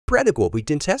incredible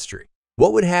history.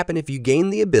 What would happen if you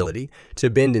gained the ability to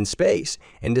bend in space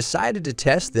and decided to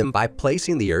test them by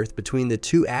placing the Earth between the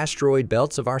two asteroid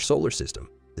belts of our solar system?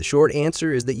 The short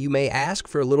answer is that you may ask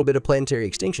for a little bit of planetary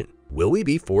extinction. Will we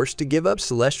be forced to give up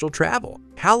celestial travel?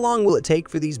 How long will it take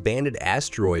for these banded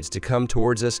asteroids to come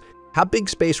towards us? How big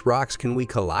space rocks can we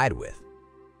collide with?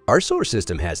 Our solar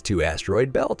system has two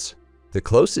asteroid belts. The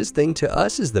closest thing to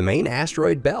us is the main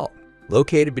asteroid belt,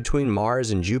 located between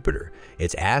Mars and Jupiter.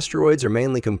 Its asteroids are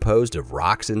mainly composed of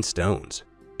rocks and stones.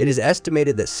 It is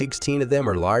estimated that 16 of them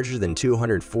are larger than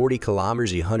 240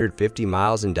 kilometers, 150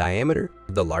 miles in diameter.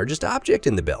 The largest object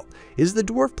in the belt is the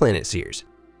dwarf planet Ceres.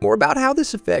 More about how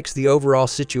this affects the overall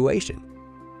situation.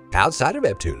 Outside of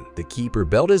Neptune, the Kuiper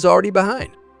belt is already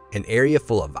behind, an area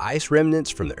full of ice remnants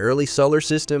from the early solar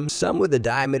system, some with a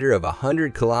diameter of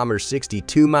 100 kilometers,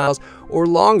 62 miles or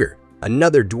longer.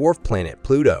 Another dwarf planet,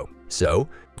 Pluto. So,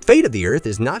 the fate of the Earth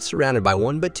is not surrounded by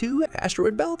one but two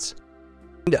asteroid belts.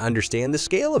 To understand the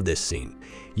scale of this scene,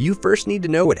 you first need to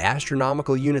know what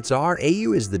astronomical units are.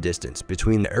 AU is the distance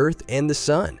between the Earth and the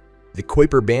Sun. The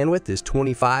Kuiper bandwidth is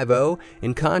 25.0.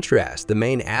 In contrast, the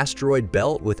main asteroid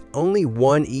belt with only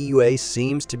one EUA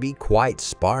seems to be quite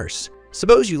sparse.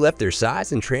 Suppose you left their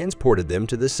sides and transported them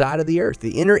to the side of the Earth.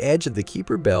 The inner edge of the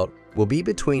Kuiper belt will be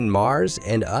between Mars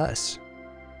and us.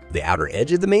 The outer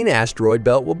edge of the main asteroid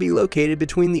belt will be located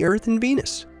between the Earth and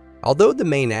Venus. Although the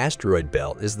main asteroid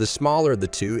belt is the smaller of the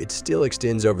two, it still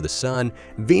extends over the Sun.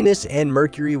 Venus and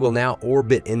Mercury will now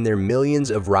orbit in their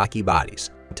millions of rocky bodies.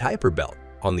 The Kuiper belt,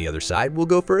 on the other side, will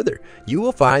go further. You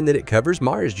will find that it covers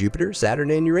Mars, Jupiter,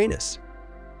 Saturn, and Uranus.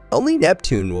 Only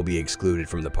Neptune will be excluded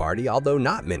from the party, although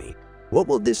not many. What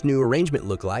will this new arrangement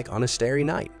look like on a starry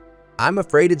night? I'm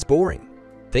afraid it's boring.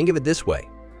 Think of it this way.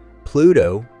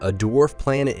 Pluto, a dwarf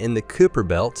planet in the Kuiper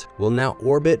belt, will now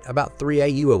orbit about 3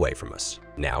 AU away from us.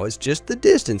 Now it's just the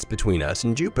distance between us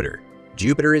and Jupiter.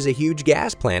 Jupiter is a huge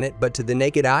gas planet, but to the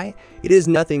naked eye, it is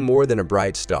nothing more than a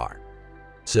bright star.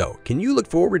 So, can you look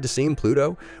forward to seeing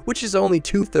Pluto, which is only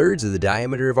 2/3 of the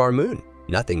diameter of our moon?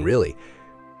 Nothing really.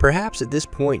 Perhaps at this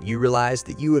point you realize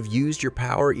that you have used your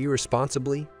power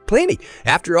irresponsibly? Plenty!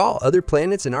 After all, other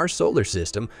planets in our solar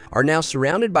system are now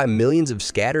surrounded by millions of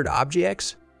scattered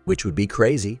objects, which would be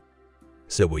crazy.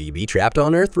 So will you be trapped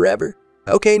on Earth forever?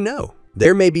 Okay, no.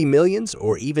 There may be millions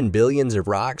or even billions of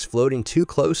rocks floating too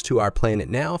close to our planet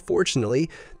now. Fortunately,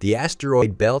 the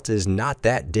asteroid belt is not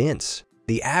that dense.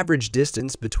 The average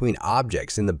distance between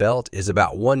objects in the belt is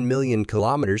about 1 million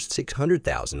kilometers,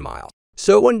 600,000 miles.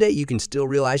 So one day you can still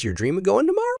realize your dream of going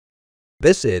to Mars?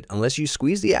 That's it, unless you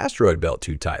squeeze the asteroid belt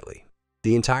too tightly.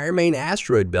 The entire main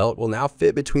asteroid belt will now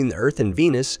fit between the Earth and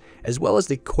Venus, as well as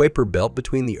the Kuiper belt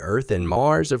between the Earth and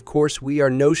Mars. Of course, we are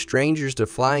no strangers to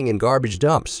flying in garbage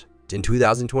dumps. In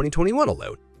 2020-21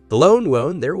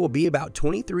 alone, there will be about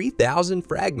 23,000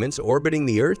 fragments orbiting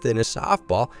the Earth in a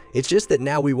softball. It's just that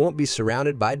now we won't be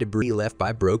surrounded by debris left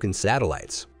by broken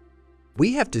satellites.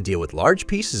 We have to deal with large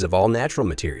pieces of all natural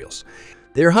materials.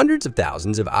 There are hundreds of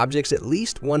thousands of objects at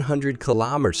least 100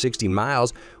 kilometers, 60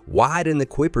 miles wide in the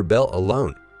Kuiper belt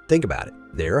alone. Think about it.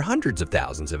 There are hundreds of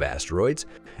thousands of asteroids,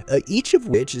 each of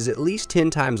which is at least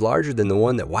 10 times larger than the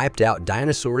one that wiped out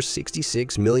dinosaurs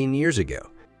 66 million years ago.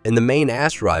 In the main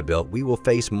asteroid belt, we will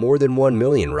face more than 1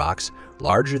 million rocks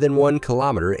larger than 1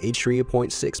 kilometer,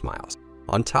 3.6 miles,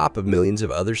 on top of millions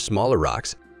of other smaller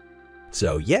rocks.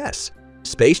 So yes,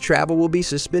 space travel will be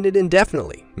suspended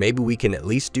indefinitely. Maybe we can at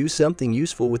least do something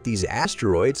useful with these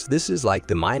asteroids. This is like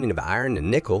the mining of iron and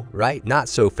nickel, right? Not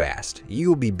so fast. You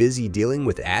will be busy dealing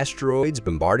with asteroids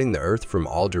bombarding the Earth from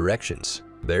all directions.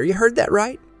 There, you heard that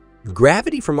right.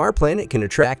 Gravity from our planet can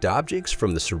attract objects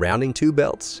from the surrounding two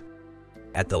belts.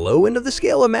 At the low end of the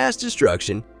scale of mass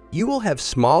destruction, you will have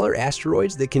smaller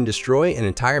asteroids that can destroy an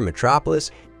entire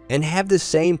metropolis and have the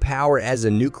same power as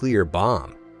a nuclear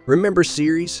bomb. Remember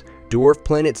Ceres, dwarf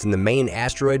planets in the main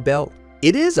asteroid belt?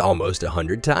 It is almost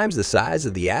 100 times the size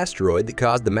of the asteroid that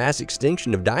caused the mass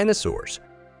extinction of dinosaurs.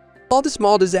 All the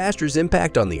small disasters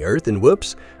impact on the Earth and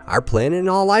whoops, our planet and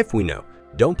all life we know.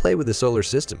 Don't play with the solar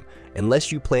system. Unless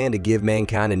you plan to give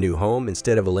mankind a new home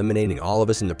instead of eliminating all of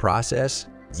us in the process,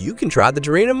 you can try the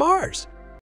terrain of Mars.